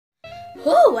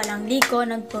Walang liko,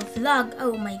 nagpo-vlog.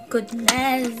 Oh my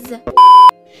goodness!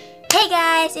 Hey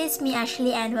guys! It's me,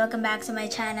 Ashley, and welcome back to my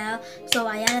channel. So,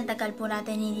 ayan, ang tagal po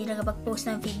natin hindi nagpag-post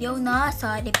ng video, no?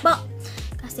 Sorry po!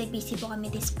 Kasi busy po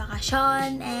kami this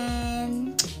bakasyon,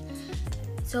 and...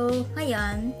 So,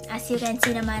 ngayon, as you can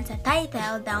see naman sa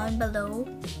title down below,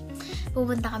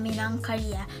 pupunta kami ng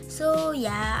Korea. So,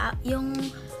 yeah, yung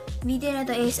video na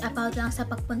to is about lang sa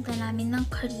pagpunta namin ng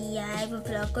Korea.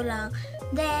 I-vlog ko lang.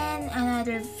 Then,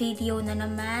 another video na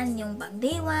naman, yung pag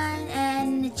day 1,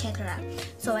 and etc.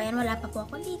 So, ayan, wala pa po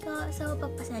ako ligo. So,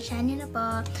 pagpasensyahan nyo na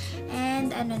po.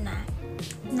 And,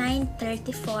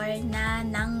 9:34 na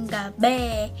ng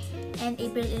gabi. And,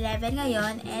 April 11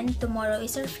 ngayon. And, tomorrow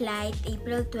is our flight.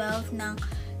 April 12 ng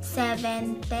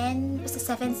 7:10.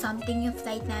 Basta 7 something yung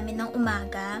flight namin ng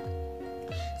umaga.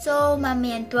 So,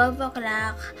 mamayan 12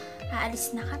 o'clock,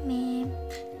 aalis na kami.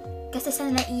 Kasi sa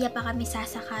Naiya pa kami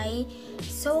sasakay.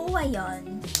 So,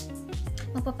 ayun.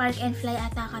 Magpa-park and fly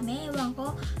ata kami. Ewan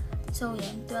ko. So,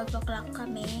 yan. 12 o'clock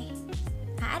kami.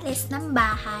 Aalis ng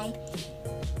bahay.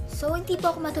 So, hindi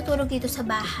po ako matutulog dito sa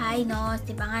bahay, no?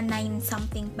 Diba nga 9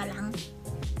 something pa lang.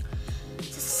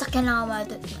 Sa sasakyan lang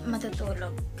ako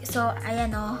matutulog. So,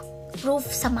 ayan, no? Proof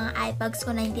sa mga iPads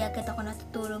ko na hindi agad ako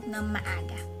natutulog ng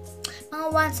maaga. Mga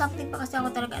 1 something pa kasi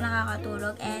ako talaga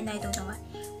nakakatulog, and I don't know why.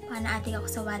 Panaating ako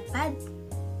sa Wattpad.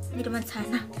 Hindi naman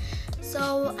sana.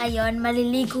 So, ayun,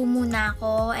 maliligo muna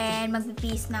ako and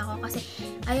magpipis na ako kasi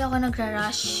ayoko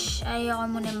nagra-rush.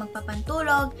 Ayoko muna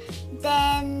magpapantulog.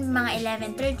 Then, mga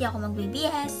 11:30 ako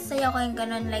magbibihis. Ayoko yung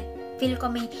ganun, like, feel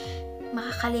ko may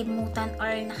makakalimutan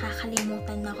or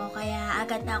nakakalimutan ako. Kaya,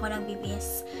 agad na ako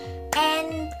nagbibihis.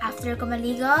 And, after ko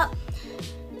maligo,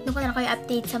 doon ko na kayo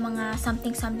update sa mga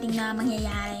something-something na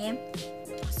mangyayari.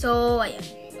 So,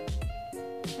 ayun.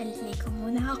 Naligo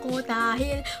muna ako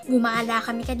dahil gumala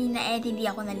kami kanina and hindi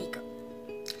ako naligo.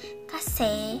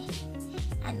 Kasi,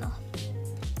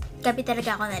 gabi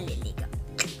talaga ako naliligo.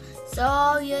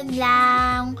 So, yun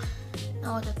lang.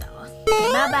 Totoo. Okay,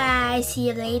 bye-bye!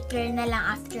 See you later na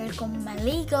lang after kong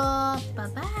maligo.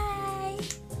 Bye-bye!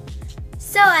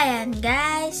 So, ayan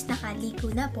guys. Nakaligo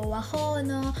na po ako,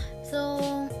 no? So,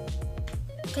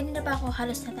 kanina pa ako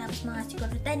halos natapos mga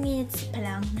siguro 10 minutes pa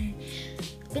lang.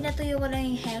 Pinatuyo ko lang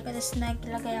yung hair ko, tapos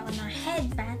naglagay ako ng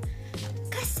headband.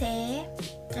 Kasi,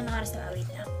 ano oras na? Wait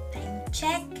lang. Time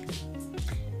check.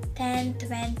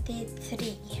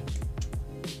 10:23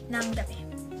 ng gabi.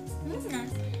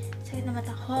 Sakit na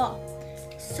mata ko.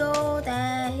 So,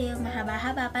 dahil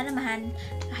mahaba-haba pa naman,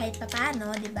 kahit pa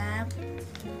paano, diba?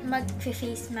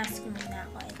 Mag-face mask muna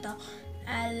ako. Ito,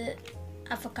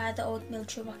 avocado oatmeal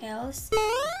chubakels.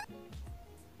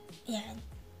 Yan.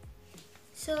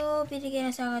 So, binigyan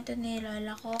na sa akin ito ni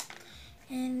lola ko.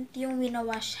 And yung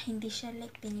winawash, hindi siya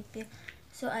like pinipil.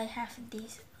 So, I have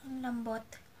this. Ang lambot.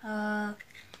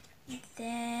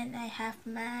 Then, I have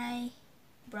my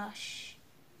brush.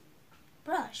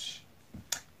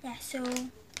 Yeah, so,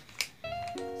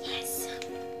 yes.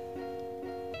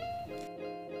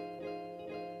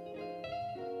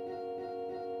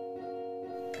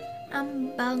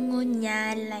 Ang bango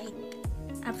niya, like,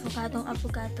 avocado.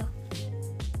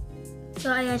 So,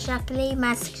 ayan siya. Clay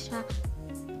mask siya.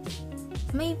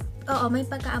 May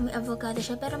pagka-amoy avocado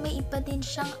siya. Pero may iba din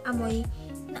siyang amoy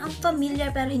na ang familiar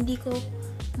pero hindi ko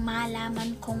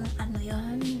malaman kung ano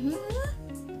yun.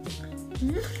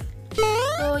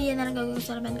 So, yan na lang gagawin ko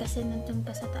sa laman kasi nandun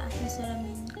pa sa taas na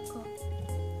salamin ko.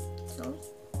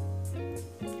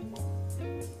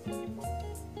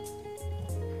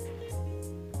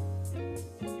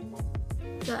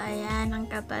 So, ayan, ang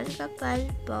kapal-kapal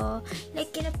po.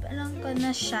 Like, kinapalang ko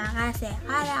na siya kasi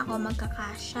akala ko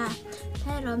magkakasya.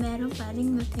 Pero, meron pa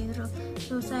rin natiro.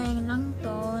 So, sayang lang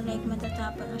to. Like,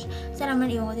 matatapon na siya. Sa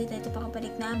naman iwan ko dito. Ito pa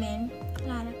kapalik namin.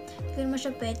 Wala na. Hindi mo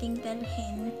siya pwedeng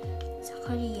dalhin sa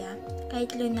Korea.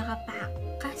 Kahit lang nakapack.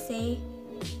 Kasi,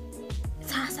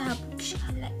 sasabog siya.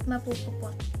 Like,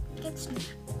 mapupupot. Gets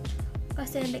niya.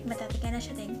 Kasi, like, matatikan na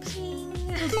siya. Then,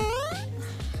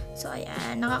 so,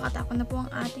 ayan. Nakakatakot na po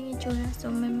ang ating itsura. So,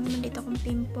 may malit akong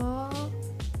pimple.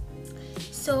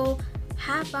 So,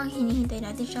 habang hinihintay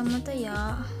natin siyang matuyo,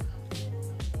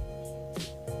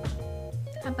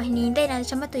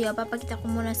 papakita ko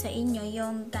muna sa inyo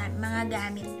yung mga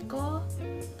gamit ko.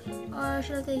 Or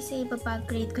should I say,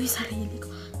 papag-grade ko yung sarili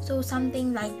ko. So,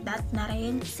 something like that na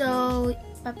rin. So,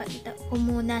 papakita ko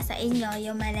muna sa inyo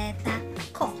yung maleta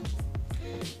ko.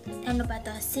 Ano ba to?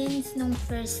 Since nung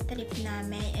first trip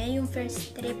namin, yung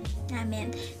first trip namin,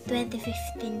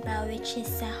 2015 pa, which is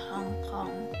sa Hong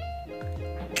Kong.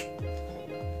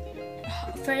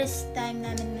 First time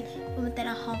namin pumunta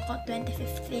ng Hong Kong,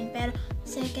 2015. Pero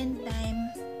Second time,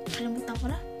 kalimutan ko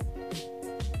na.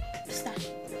 Basta.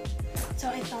 So,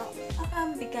 ito.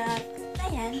 Ang bigat.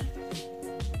 Ayan.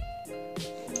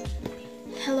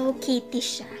 Hello Kitty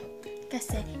siya.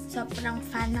 Kasi, sobrang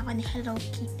fan ako ni Hello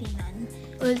Kitty nun.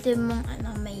 Ultimong,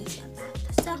 may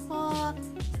sapatos ako.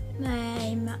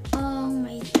 May maong,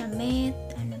 may damit.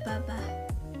 Ano ba ba?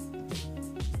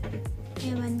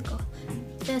 Ewan ko.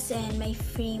 Tapos, may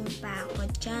frame pa ako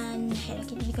dyan. Hello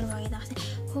Kitty, hindi ko na makita kasi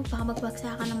baka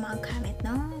magbagsakan ng mga gamit,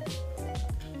 no?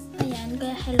 Ayan,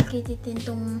 kaya Hello Kitty din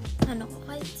tong ko.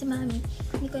 Kahit si Mami,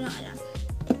 hindi ko lang alam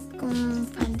kung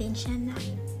fan din siya na.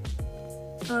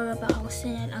 Or baka gusto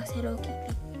niya lang si Hello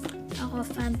Kitty. Ako,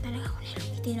 fan talaga ako ni Hello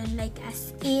Kitty nun. Like,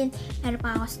 as in, meron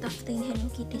pa ako stuff to ni Hello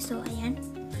Kitty. So, ayan.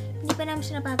 Hindi pa naman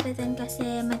siya napapalitan kasi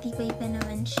matibay pa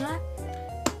naman siya.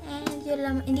 And, yun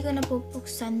lang, hindi ko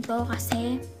napupuksan to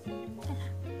kasi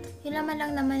yun laman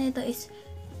lang naman ito is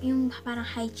yung parang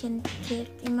hygiene kit.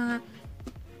 Yung mga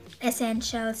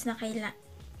essentials na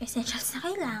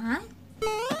kailangan.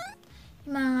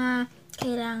 Yung mga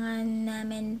kailangan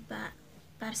namin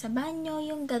para sa banyo,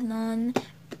 yung ganon.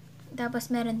 Tapos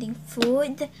meron ding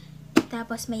food.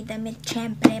 Tapos may damit.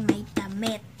 Syempre, may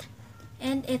damit.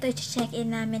 And ito,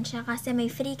 i-check-in namin siya kasi may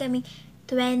free kaming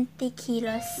 20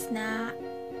 kilos na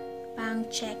pang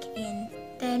check-in.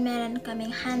 Then, meron kaming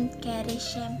hand carry,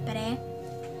 syempre.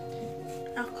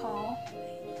 Ako.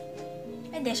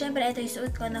 Hindi, syempre, ito yung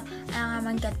suot ko, no?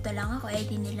 Manggato lang ako,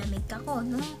 di nilamig ako,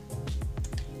 no?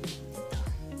 Ito.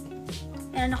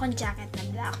 Meron akong jacket na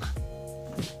black.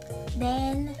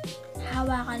 Then,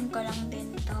 hawakan ko lang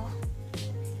din to.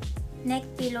 Neck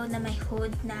pillow na may hood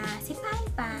na si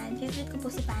Panpan. Favorite ko po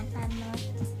si Panpan, no?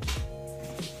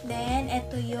 Then,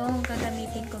 ito yung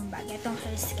gagamitin kong bag. Itong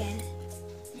Hairskell.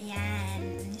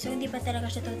 Ayan. So, hindi pa talaga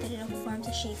siya totally nag-form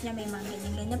sa shape niya. May mga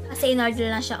ganyan-ganyan. Kasi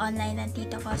in-order lang siya online ng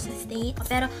tito ko sa state.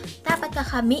 Pero, dapat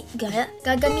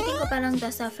gagamitin ko pa lang to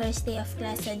sa first day of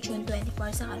class sa June 24.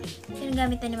 Saka,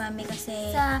 ginagamit na ni Mami kasi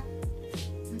sa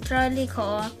trolley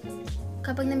ko,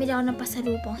 kapag namili ako ng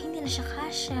pasalubong, hindi na siya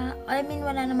kasya. I mean,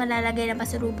 wala na malalagay na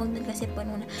pasalubong dun kasi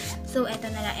puno na. So, eto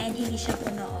na lang. And hindi siya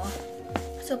puno.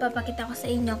 So, papakita ko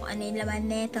sa inyo kung ano yung laman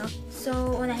nito.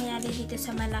 So, unahin natin dito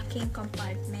sa malaking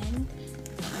compartment.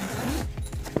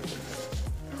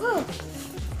 Whew!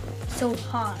 So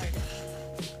hard.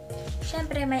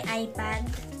 Siyempre, may iPad.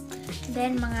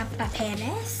 Then, mga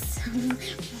papeles.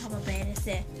 Mga papeles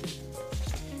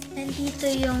Nandito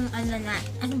yung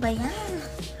ano ba yan?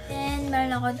 Then,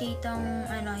 meron ako ditong,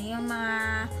 yung mga,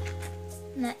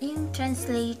 yung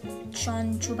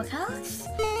translation tubacals.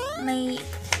 May,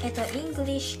 ito,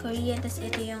 English, Korean, tas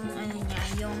ito yung,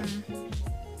 yung,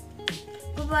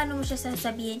 paano mo siya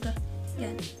sasabihin ko?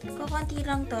 Yun. Kukunti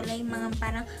lang to, like, mga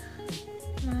parang,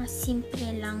 mga simple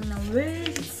lang na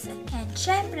words. And,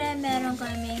 syempre, meron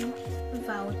kaming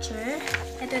voucher.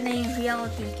 Ito na yung real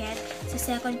ticket. Sa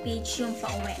second page, yung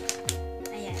pauwi.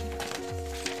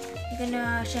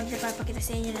 Na syempre papakita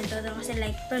sa inyo ng todo kasi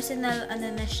like personal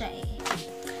na siya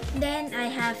Then I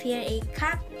have here a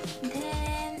cup.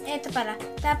 Then eto pala,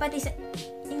 dapat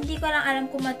hindi ko lang alam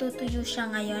kung matutuyo siya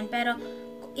ngayon, pero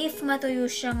if matuyo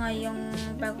siya ngayon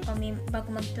bago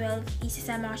mag 12,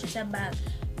 isasama ko siya sa bag.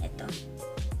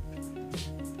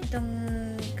 Itong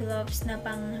gloves na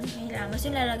pang hilamos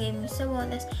yung lalagay mo sa wall,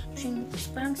 tapos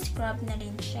parang scrub na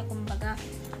rin siya kumbaga.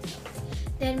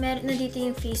 Then meron na dito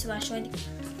yung face wash.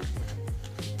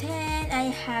 Then,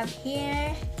 I have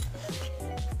here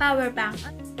power bank.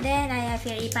 Then, I have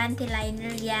here a panty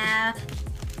liner. Yeah.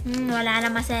 Wala na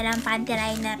masalang panty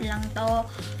liner lang to.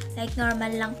 Like,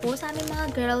 normal lang po sa aming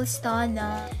mga girls to,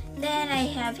 no? Then, I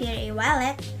have here a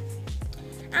wallet.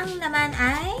 Ang naman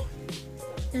ay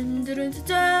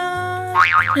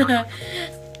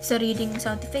sa reading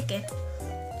sound effect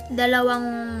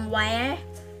dalawang wire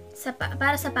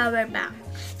para sa power bank.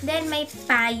 Then, may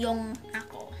payong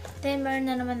ako. Then, meron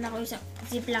na naman ako isang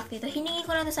ziplock dito. Hiningi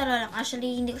ko lang ito sa lola ko.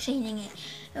 Actually, hindi ko siya hiningi.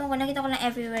 Ewan ko, nakita ko lang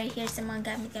everywhere here sa mga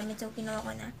gamit-gamit. So, kinuha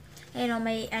ko na. Ayun,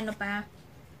 may pa,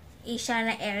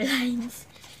 Asiana Airlines.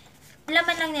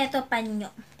 Laman lang nito,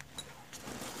 panyo.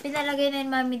 Pinalagay na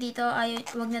yung Mami dito. Ayun,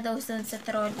 wag na daw sa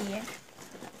trolley.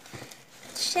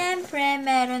 Siyempre,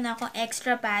 meron ako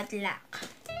extra padlock.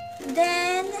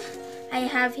 Then, I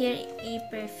have here a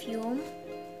perfume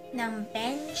ng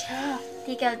bench.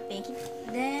 Tickled pink.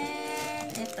 Then,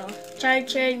 ito.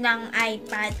 Charger ng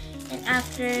iPad. And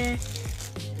after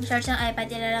charge ng iPad,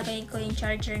 ilalagay ko yung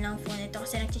charger ng phone. Ito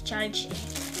kasi nag-charge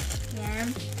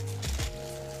Yan.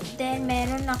 Then,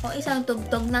 meron ako isang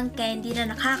tugtog ng candy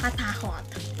na nakakatakot.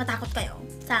 Matakot kayo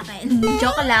sa akin.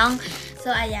 Joke lang. So,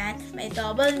 ayan. May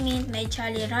double mint, may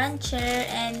Jolly Rancher,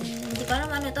 and hindi ko alam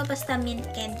ano to, basta mint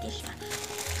candy siya.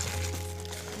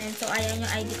 And so, ayan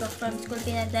yung ID ko from school.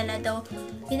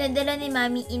 Pinadala ni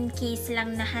Mami in case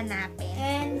lang na hanapin.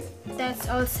 And that's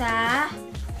all sa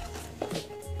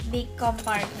big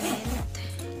compartment.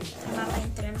 Mama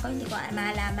yung trim ko, hindi ko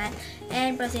malaman.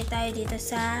 And proceed tayo dito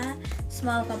sa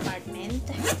small compartment.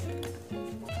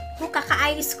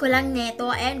 Kakaayos ko lang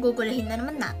neto and gugulahin na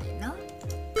naman natin, no?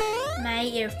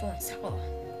 May earphones ako.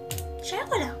 Share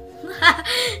ko lang.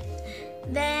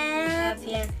 Then, I have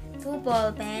here 2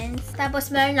 ball pens.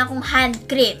 Tapos, meron akong hand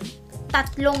cream.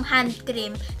 3 hand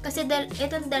cream. Kasi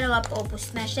itong dalawa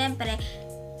paubos na. Siyempre,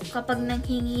 kapag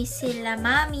nanghingi sila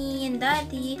Mami and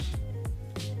Daddy,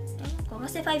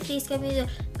 kasi 5 days kami doon.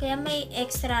 Kaya may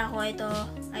extra ako. Ito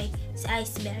ay si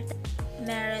iceberg.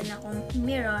 Meron akong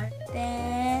mirror.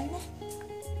 Then,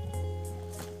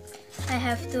 I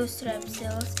have 2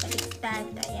 strepsils. Baliktad.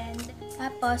 Ayan.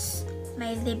 Tapos,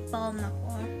 may lip balm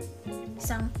ako.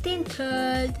 Isang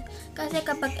tinted. Kasi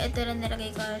kapag ito na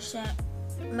nilagay ko siya,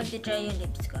 magdi-dry yung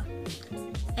lips ko.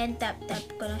 And tap-tap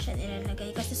ko lang siya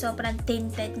nilalagay. Kasi sobrang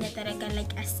tinted niya talaga.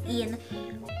 Like as in.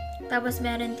 Tapos,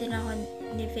 meron din ako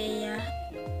Nivea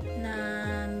na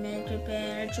milk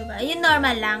repair. Diba? Yung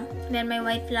normal lang. Then, may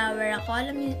white flower ako.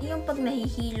 Alam niyo, yung pag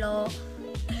nahihilo.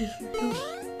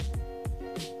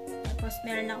 Tapos,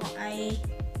 meron ako eye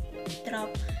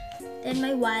drop. Then,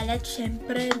 my wallet,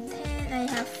 syempre. Then, I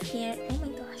have here, oh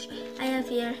my gosh. I have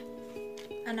here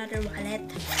another wallet.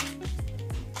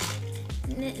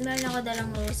 Meron ako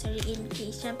dalang rosary in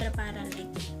case. Syempre, para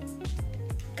like,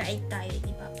 kahit tayo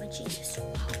ni Papa Jesus.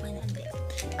 Wow,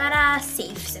 para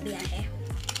safe sa biyahe.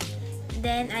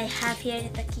 Then, I have here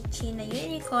the keychain na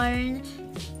unicorn.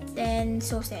 Then,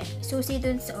 susi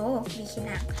dun sa,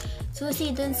 bihinang.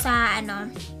 Susi dun sa,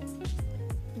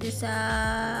 dun sa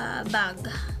bag.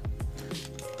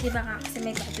 Diba nga, kasi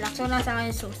may padlock. So, nasa akin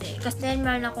yung susi. Kasi then,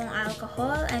 meron akong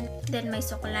alcohol. And then, may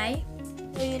suklay.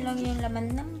 So, yun lang yung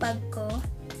laman ng bag ko.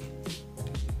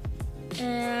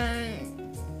 And,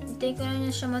 hintay ko lang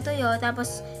yung siya matuyo.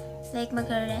 Tapos, like,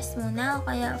 mag-rest muna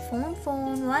ako. Kaya,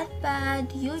 phone,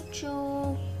 Wattpad,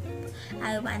 YouTube,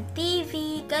 I want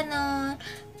TV, ganon.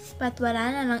 But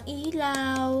wala na ng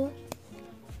ilaw.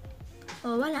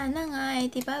 Wala na nga.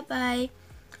 Bye-bye.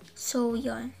 So,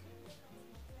 yun.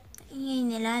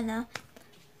 Ingay nila, no?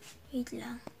 Wait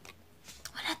lang.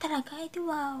 Wala talaga.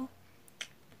 Wow.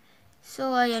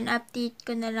 So, ayun. Update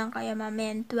ko na lang kaya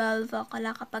mamaya 12 ako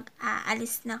lang kapag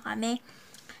aalis na kami.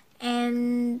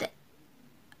 And,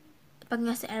 pag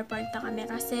nasa airport na kami.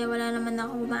 Kasi wala naman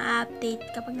ako ma-update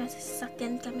kapag nasa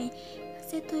sasakyan kami.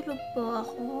 Kasi tulog po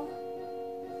ako.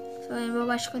 So, ayun.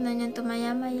 Bawash ko na yun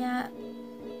tumaya-maya.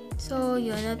 So,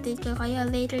 yun. Update ko kayo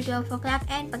later 12 o'clock.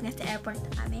 And pag nasa airport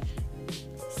na kami.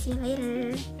 See you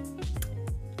later.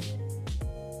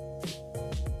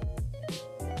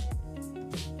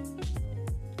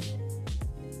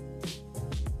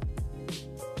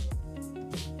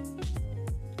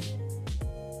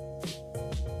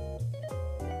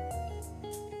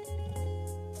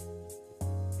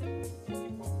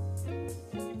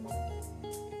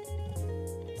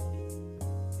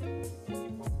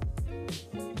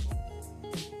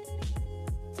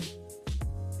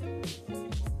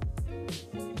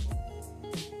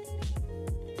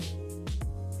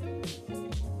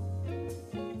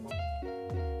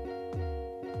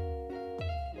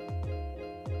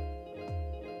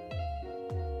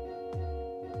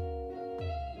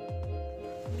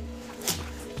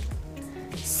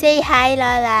 Say hi,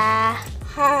 Lola.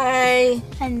 Hi.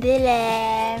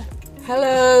 Andile.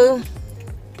 Hello.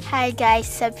 Hi, guys.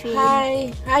 Sabi. Hi.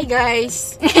 Hi,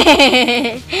 guys.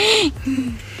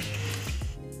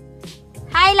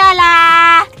 Hi, Lola.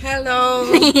 Hello.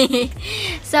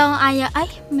 So, ay,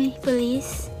 may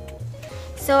police.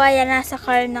 So, ayan, nasa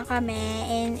car na kami.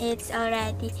 And it's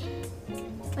already,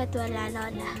 but wala,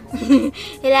 Lola.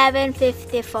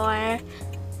 11:54.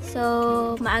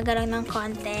 So, maaga lang ng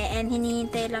konti. And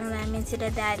hinihintay lang namin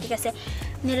sila Daddy kasi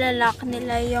nilalock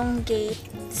nila yung gate.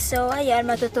 So, ayan,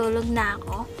 matutulog na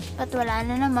ako. At wala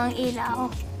na namang ilaw.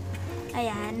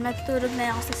 Ayan, matutulog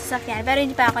na ako sa sasakyan. Pero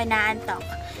hindi pa ako inaantok.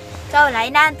 So, wala,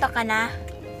 inaantok ka na?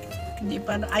 Hindi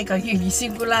pa na. Ay,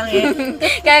 kagigising ko lang eh.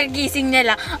 Kagising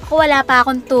na lang. Ako wala pa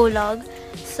akong tulog.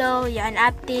 So, yun,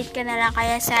 update ka na lang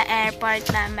kaya sa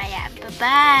airport mamaya.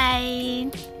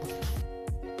 Bye-bye!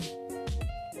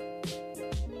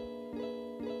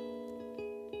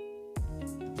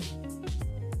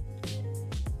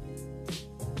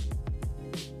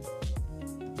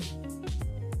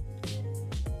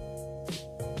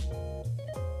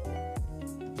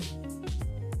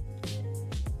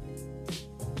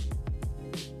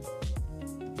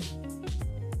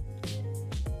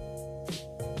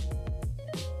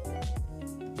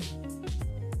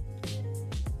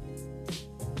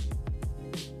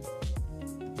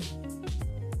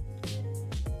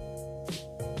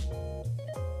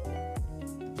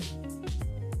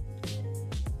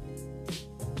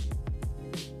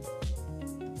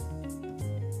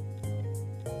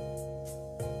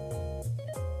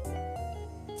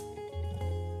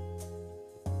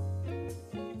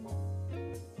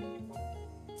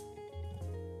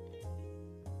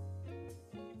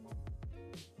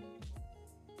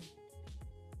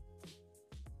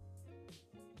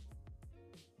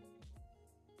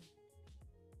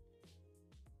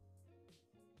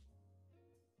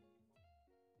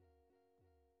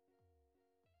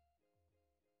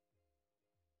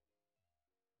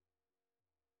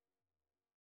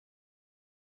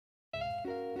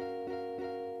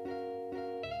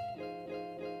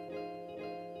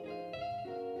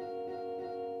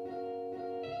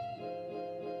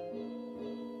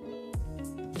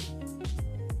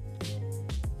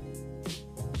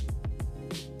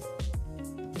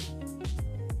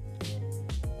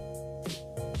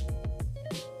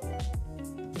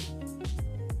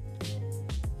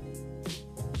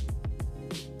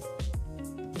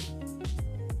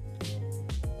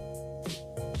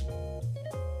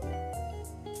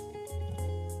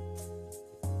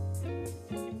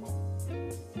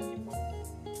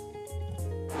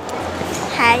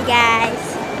 Hi guys!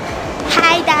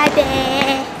 Hi Daddy!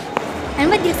 Ano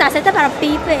ba, di sasalita parang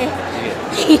pipa eh.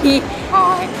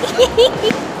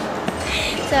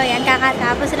 So yan,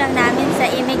 kakatapos lang namin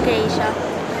sa immigration.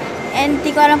 And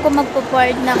di ko alam kung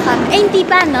magpo-board na kami. Eh, hindi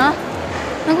pa, no?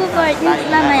 Magpo-board,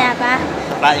 mamaya pa.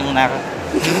 Kain muna ako.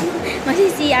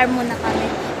 Mag-CR muna kami.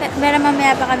 Pero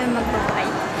mamaya pa kami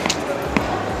magpo-board.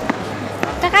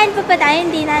 Kakain pa ba tayo?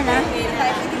 Hindi na, no?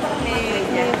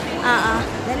 Oo.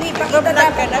 Dali, pakita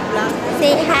ka na vlog.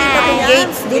 Say hi.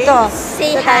 Gates dito.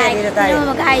 Say Dito tayo, hi. dito tayo. Hindi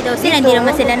mo mag-hi daw sila. Hindi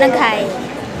naman sila nag-hi.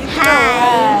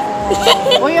 Hi.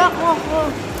 Uy, ako.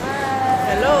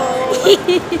 Hello.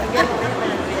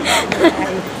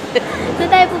 Saan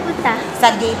tayo pupunta? Sa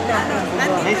gate na.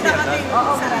 Nandito na kami.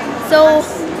 So,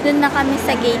 dun na kami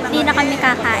sa gate. Hindi na kami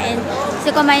kakain. Kasi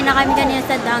kumain na kami kanina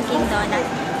sa Dunkin' Donut.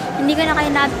 Hindi ko na kayo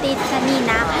na-update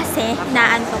kanina kasi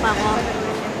naantok ako.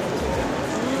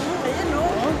 Ayan o.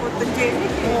 Photogenic.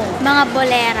 Mga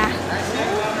bolera.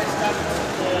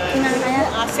 Tingnan kaya.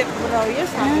 Asset mo raw yun.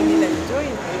 Sabi nila Joy.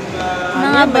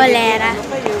 Mga bolera. Ano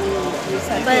kayo?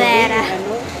 Bolera.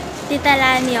 Tita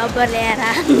Lanio, bolera.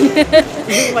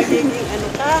 Yung magiging ano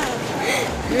ka.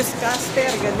 Newscaster,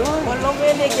 gano'n. Walang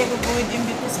wala. Kaya bubuhid yung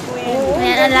bitis ko yan.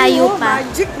 Ayan, ang layo pa.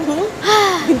 Magic mo.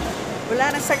 Wala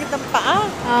nang sakit ang paa.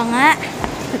 Oo nga.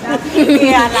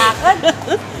 Kaya lakad.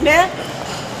 Ne?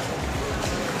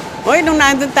 Hoy, nung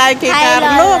nandun tayo kay Hi,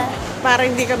 Carlo, Lola.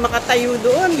 parang hindi ka makatayo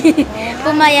doon.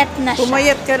 Pumayat na siya.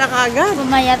 Pumayat ka na kagad.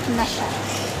 Pumayat na siya.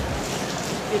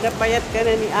 Pinapayat ka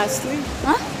na ni Ashley.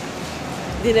 Huh?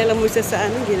 Dinala mo siya sa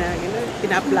ano, ginagano,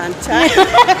 pinaplantsa.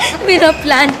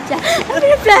 Pinaplantsa.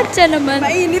 Pinaplantsa naman.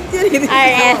 Mainit yun.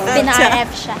 RF.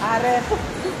 Pina-RF siya. RF.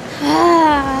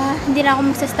 Hindi na ako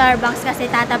magsa-Starbucks kasi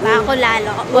tataba ako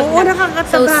lalo. Wag Oo, na.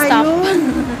 nakakataba So, stop. yun.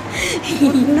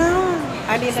 Huwag na.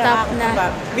 Alin Stop na.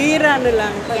 Bira na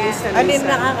lang. Yeah. Alin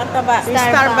nakakataba? Yung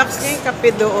Starbucks. Starbucks niya yung kape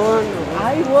doon.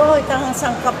 Ay, wow, itang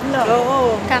sangkap na.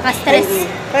 Oo. Kaka-stress.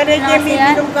 Pero Ano kasi yung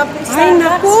yan? Yung kape Ay,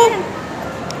 naku.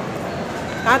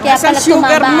 At Kaya sa pala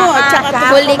sugar tumaba mo. ka. At saka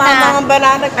Huli ka. ang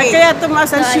banana cake. Ay, kaya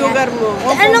tumaas ang So, ayan. sugar mo.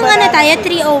 Anong ano tayo?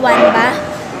 3:01 ba?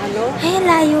 Ano? Ay,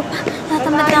 layo pa.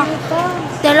 Natamad lang.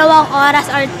 2 oras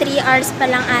or 3 hours pa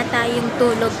lang ata yung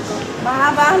tulog ko.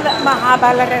 Mahaba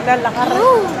na rin ang lakar.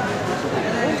 Oh.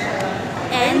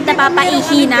 And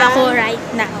napapaihi na ako right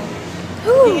now.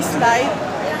 Hindi slide.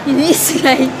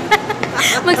 Ini-slide.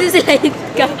 Magsislide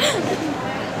ka.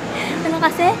 Ano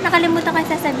kasi? Nakalimutan ko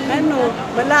yung sasabihin. Ano?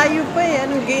 Malayo pa eh.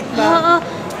 Anong gate ba? Oo.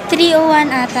 3:01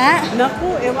 ata.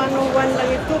 Naku, 101 lang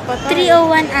ito. Patay.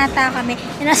 3:01 ata kami.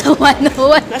 Nasa 1:01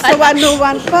 pa. Nasa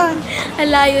 101 pa.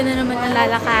 Alayo na naman ang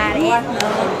lalakari.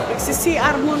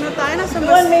 Nagsi-CR muna tayo. Nasa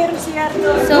Doon, mayroon siya.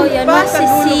 So, yun.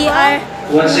 Magsi-CR.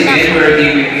 Once again, we're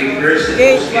giving you first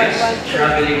Gate those guests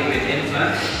traveling with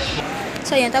infants.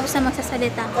 So, yun. Tapos na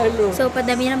magsasalita. Ano? So,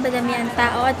 padami ng padami ang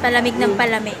tao at palamig ng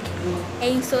palamig.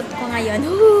 Eh, yung suot ko ngayon.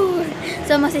 Woo!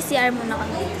 So, magsi-CR muna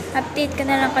kami. Update ka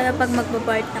na lang kayo pag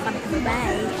magbo-board na kami.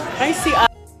 Bye! Ay, CR.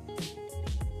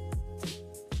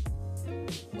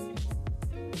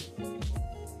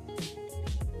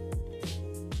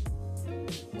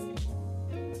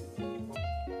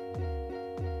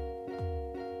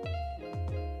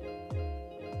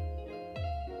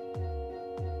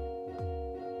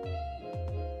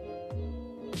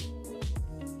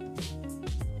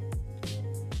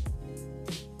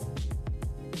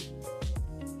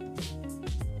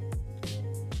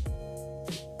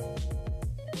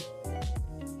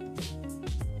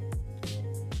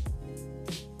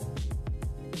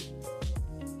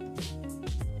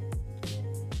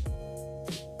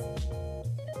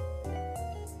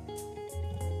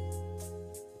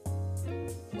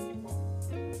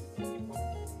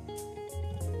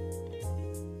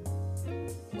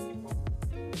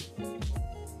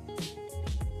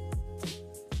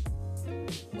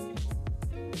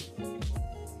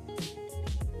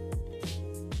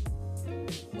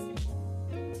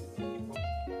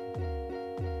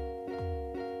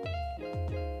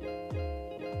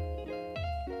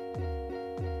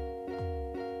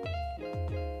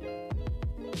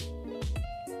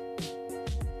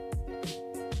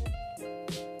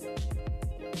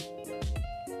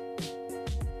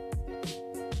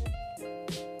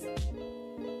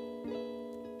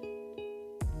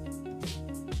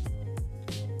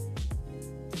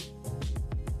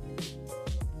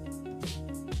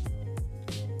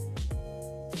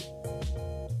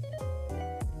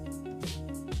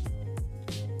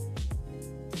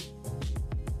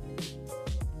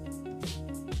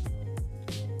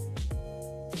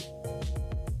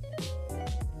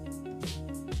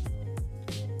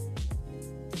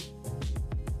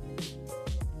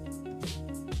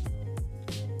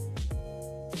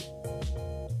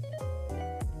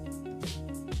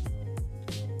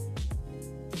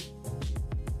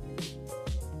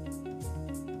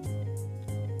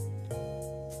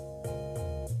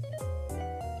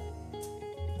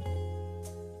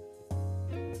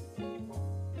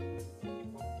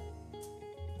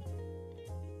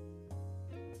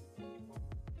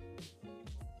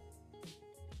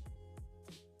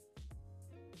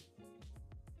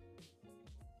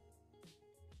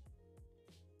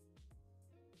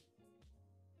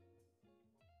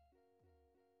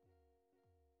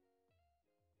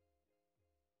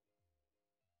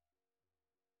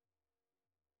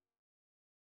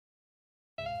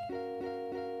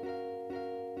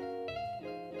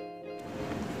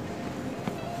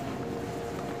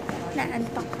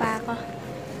 Naantok pa ako.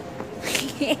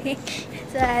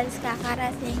 So, halos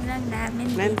kakarating lang namin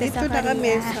dito Nandito sa na kami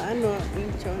Korea. sa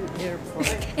Incheon Airport.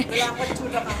 Wala pa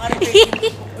tsura kakarating.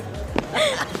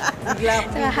 Bigla ako.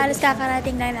 So, halos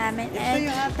kakarating lang namin. And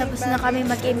yung ating tapos na kami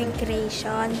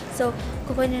mag-immigration. So,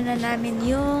 kukunin na namin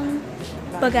yung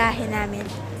bagahe namin.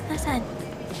 Nasaan?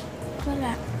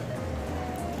 Wala.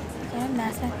 Ayan,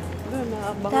 nasaan? Doon,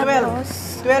 nakabang. Tapos,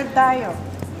 12 tayo.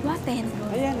 waten.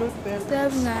 Ayan, 12.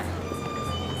 12 nga.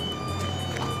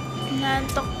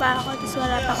 Naantok pa ako, tapos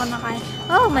wala pa ako nakain.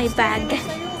 Oh, may bag. Ano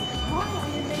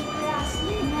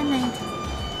yun?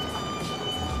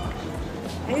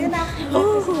 Ayun na.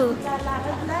 Oh!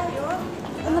 Lalakad na yun.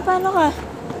 Ano, paano ka?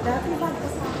 Dati lang ko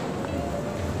sa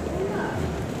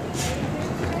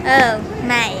Oh,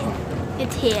 mine.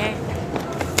 It's here.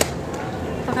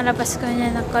 Pakalabas ko niya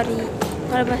ng Korea.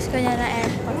 Pakalabas ko niya ng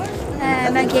airport.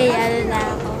 Magyayalo na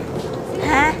ako.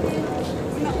 Ha?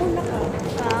 nauna ka.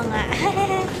 Oo nga.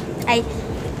 Ay,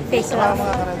 fake lang.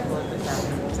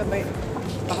 Sabay.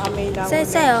 Baka may nauna.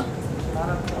 Sa'yo?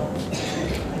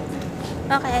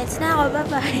 Okay, it's na ako.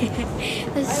 Bye-bye.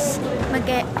 Tapos,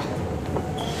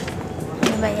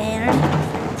 ano ba yan?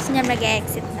 Tapos niya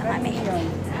mag-exit na kami.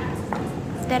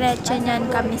 Diretso niyan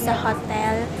kami sa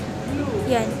hotel.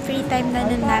 Yan, free time na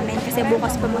nun namin kasi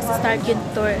bukas pa mag-start yung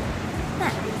tour.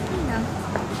 Yun lang.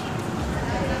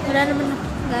 Wala naman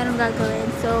ganong gagawin.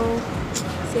 So,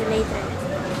 see you later.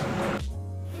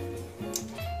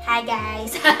 Hi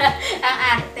guys! Ang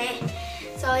arte.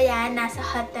 So, yan, nasa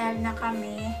hotel na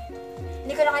kami.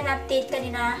 Hindi ko na kayo na-update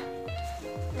kanina.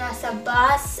 Nasa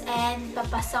bus and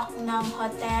papasok ng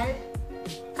hotel.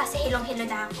 Kasi hilong-hilo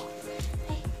na ako.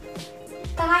 Ay,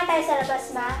 kakain tayo sa labas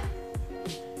ba?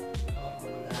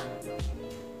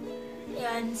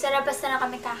 Yun, sa labas na lang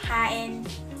kami kakain.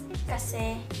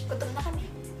 Kasi gutom na kami.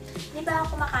 Hindi ba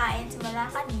ako kumakain simula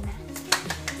kanina?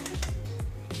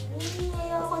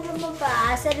 Ayoko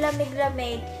lumabas. Ang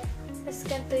lamig-lamig. Tapos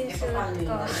ganito yung suot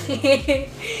ko.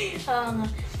 Oo nga.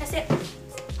 Kasi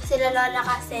sila lola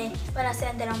kasi wala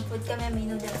silang dalang food, kami may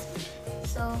noodles.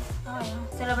 So, okay.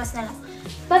 Sa labas na lang.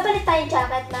 Papalit tayo yung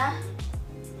jacket na?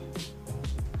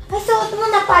 Ay, suot mo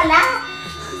na pala!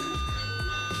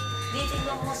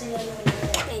 Titignan mo sila yung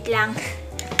Wait lang.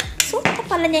 Suot ko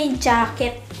pala niya yung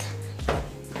jacket.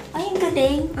 Ay, ang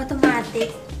galing.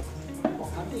 Automatic.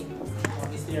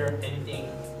 Is there anything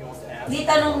you want to ask? Di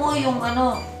tanong mo yung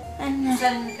ano, Ano?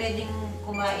 saan pwedeng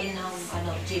kumain ng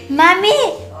jeep.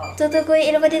 Mami! Oh, Tutugoy.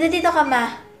 Ilo ko dito ka,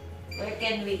 ma. where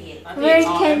can we eat? Where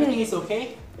can everything we- is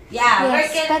okay? Yeah, where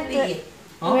Yes, can but we eat?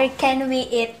 Huh? where can we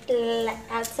eat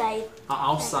outside?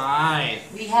 Outside.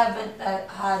 We haven't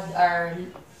had our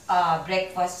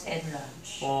breakfast and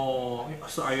lunch. Oh,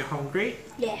 so are you hungry?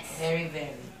 Yes. Very,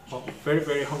 very. Oh, very,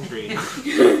 very hungry.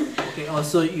 Okay,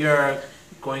 also you're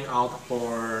going out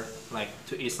for like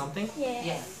to eat something? Yes.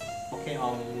 Yes. Okay,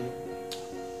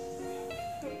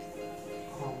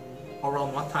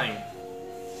 around what time?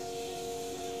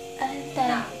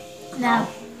 Time. Now.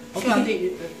 Okay,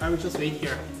 auntie, I will just wait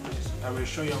here. I will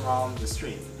show you around the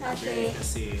street. Where Okay. you can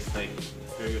see like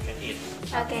where you can eat.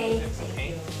 Okay.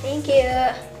 Okay. Thank you.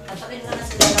 Tapakin mo na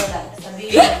sila lola.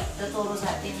 Sabihin, tuturo sa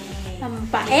atin ni Ang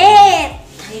bait!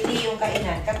 Lily yung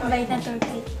kainan. Ang bait ng tour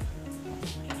guide.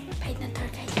 Bait ng tour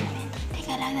guide namin.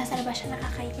 Teka lang, nasa labas siya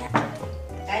nakakaya.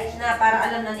 Kahit na para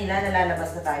alam na nila,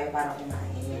 nalalabas na tayo para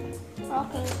kumain.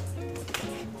 Okay.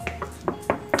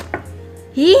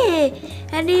 Hee!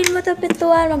 Handiin mo ito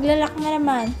pintuan. Maglalak na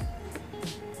naman.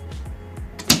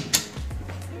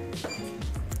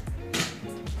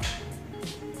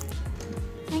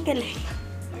 Ang galing.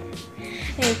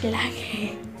 Wait lang.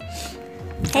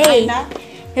 Hey! na?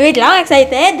 Wait lang,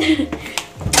 excited!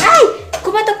 Ay!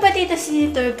 Kumatok pa dito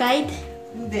si tour guide.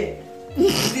 Hindi.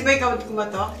 Hindi ba ikaw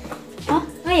kumatok? Oh,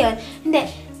 ngayon? Hindi.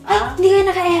 Ay, Ah? hindi kayo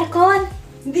naka-aircon.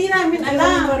 Hindi namin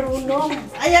alam. Marunong.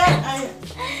 Ayan, ayan.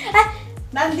 Ah,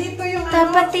 Nandito yung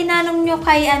dapat tinanong nyo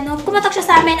kay ano. Kumatok siya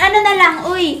sa amin. Ano na lang,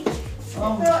 uy. Ito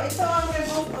ang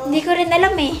remote. Hindi ko rin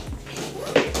alam eh.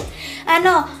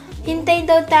 Ano, hintay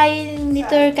daw tayo ni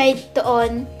tour guide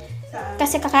doon. Saan?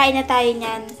 Kasi kakain na tayo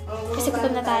niyan. Kasi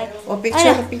gutom na tayo. O,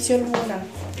 picture, Ano? picture muna.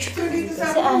 Picture dito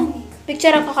sa Saan?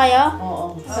 Picture ako kayo? Oo.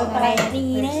 Okay.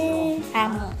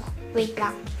 Wait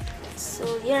lang. So,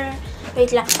 here.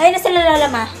 Wait lang. Ay, nasa lola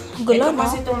ma. Gulo, Ito no?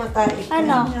 kasi tumatay.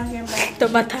 Ano?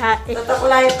 Tumatay.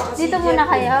 Tatakulaya pa kasi Dito muna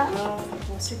kayo.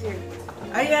 Sige.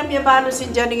 Ayan, may paano si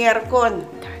Johnny Aircon.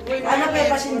 Ano ba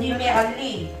kasi hindi may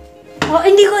ali? Oh,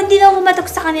 hindi na ako kumatok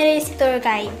sa kanila si tour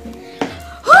guide.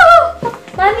 Oh!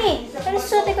 Mami, ano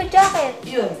susuti ko jacket?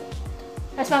 Yun.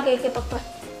 Tapos magkikipag pa.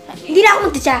 Hindi na ako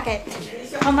magda-jacket.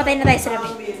 Mamatay na tayo sa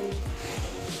lamig.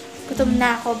 Gutom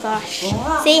na ako, gosh. Oo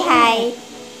nga. Say hi.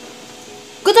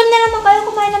 Gutom na naman kayo.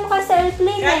 Kumain naman kayo sa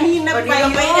airplane eh. Kanina pa Pwede ka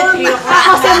pa yun, yun.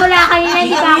 Ako simula kanina,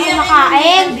 hindi pa ako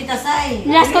kumakain. Bitasay.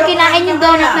 Last ko kinain yung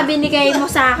donut na binigay mo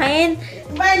sa akin.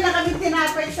 Bayan na kami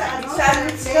tinapay sa ano?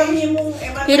 Sandwich kami mong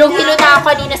Hilong-hilo na ako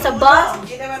kanina sa bus.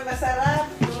 Hindi naman masarap.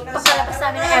 Pagkalabas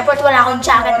namin ng airport, wala akong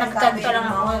jacket. Nagkanto lang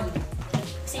ako.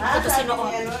 Kasi putusin ako.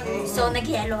 So,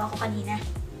 nag-yellow ako kanina.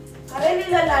 Karel,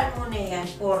 nilalaan mo na yan.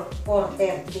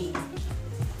 4:30.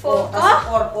 Phone ko?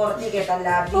 Kasi 4:40 kita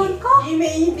labi. Phone ko?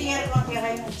 Hindi nga naman kaya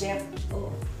kayo ng Jeff.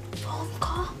 Oo. Phone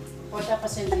ko? O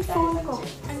tapos hindi Ang tayo phone ng ko?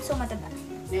 Jeff. Ano so mataba?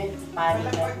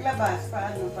 Walang paglabas.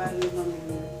 Paano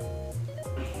mamili?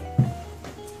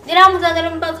 Hindi na ako magdadala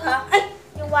ng bag ha? Ay!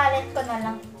 Yung wallet ko na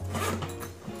lang.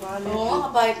 Oo,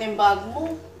 kabayot na yung bag mo.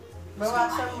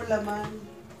 Bawasan mo laman.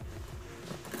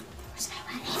 Where's my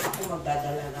wallet? Ako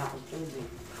magdadala na ako tubig.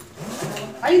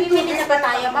 Ay, Bibili na ba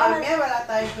tayo, Mama? Mamaya wala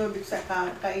tayong tubig sa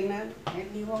kainan.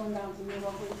 Iniwang na ako.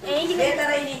 Eh, hindi ko... Hindi,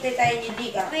 tara, inintay tayo ni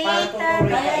Dika. Wait, Para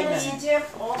tutuloy ayan tayo si na. Jeff,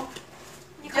 oh.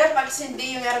 Jeff,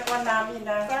 magsindi yung aircon namin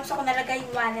na. Kaya saan ko nalagay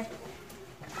yung wallet.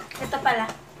 Ito pala.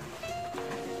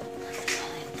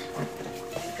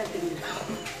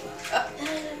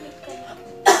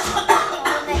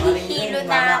 Nahihilo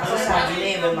na ako. Sabi na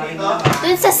yun, marimba.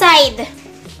 Dun sa side.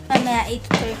 Mamaya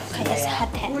itutuloy ko kaya sa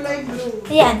hotel. Kulay blue.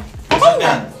 Ayan. Patay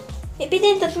na.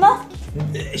 Ipinindot mo?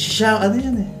 Shower, ano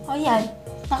yan eh? O yan.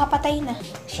 Nakapatay na.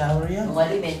 Shower yan. Ang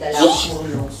wali, may dalaw puro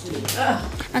longso eh.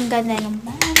 Ang ganda ng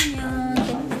banyo.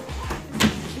 Ganda.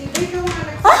 Hindi ka mga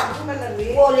nagsabi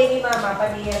malamig. Puli ni Mama,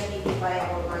 paniyan ni Di pa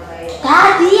ako kayo.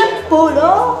 Daddy, ang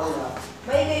pulo!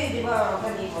 May kayo, di ba?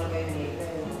 Panimol kayo ni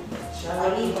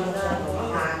Panimol na,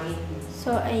 mahangin.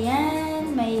 So, ayan.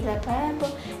 May lababo.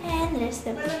 And there's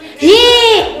the...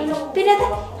 Yee! Pinata...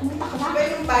 Ano pa ka Iba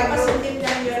yung bag mo.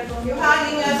 Yung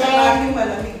hangin nga sa Then, bagay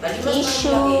malamig.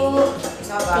 Tissue.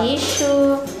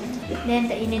 Tissue.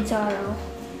 Then, the inidoro.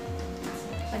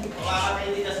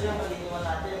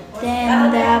 Then,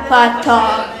 the pato.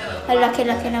 Ang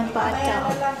laki-laki ng pato.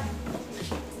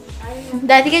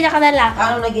 Dati kanya ka na lang.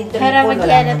 Ano naging triple? Para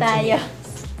magyala tayo.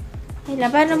 Ay,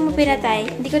 paano mo pinatay?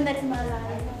 Hindi ko na rin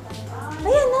maalala.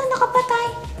 Ayan na, nakapatay.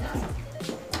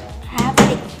 Ha,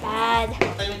 baliktad.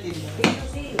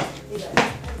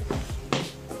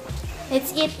 Let's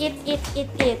eat.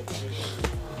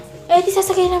 Eh, di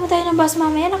sasakay naman tayo ng bus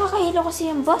mamaya. Nakakahilo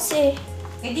kasi yung bus eh.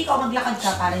 Hindi ka maglakad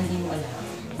ka para hindi mo alam.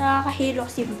 Nakakahilo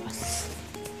kasi yung bus.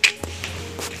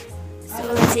 So,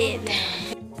 that's it.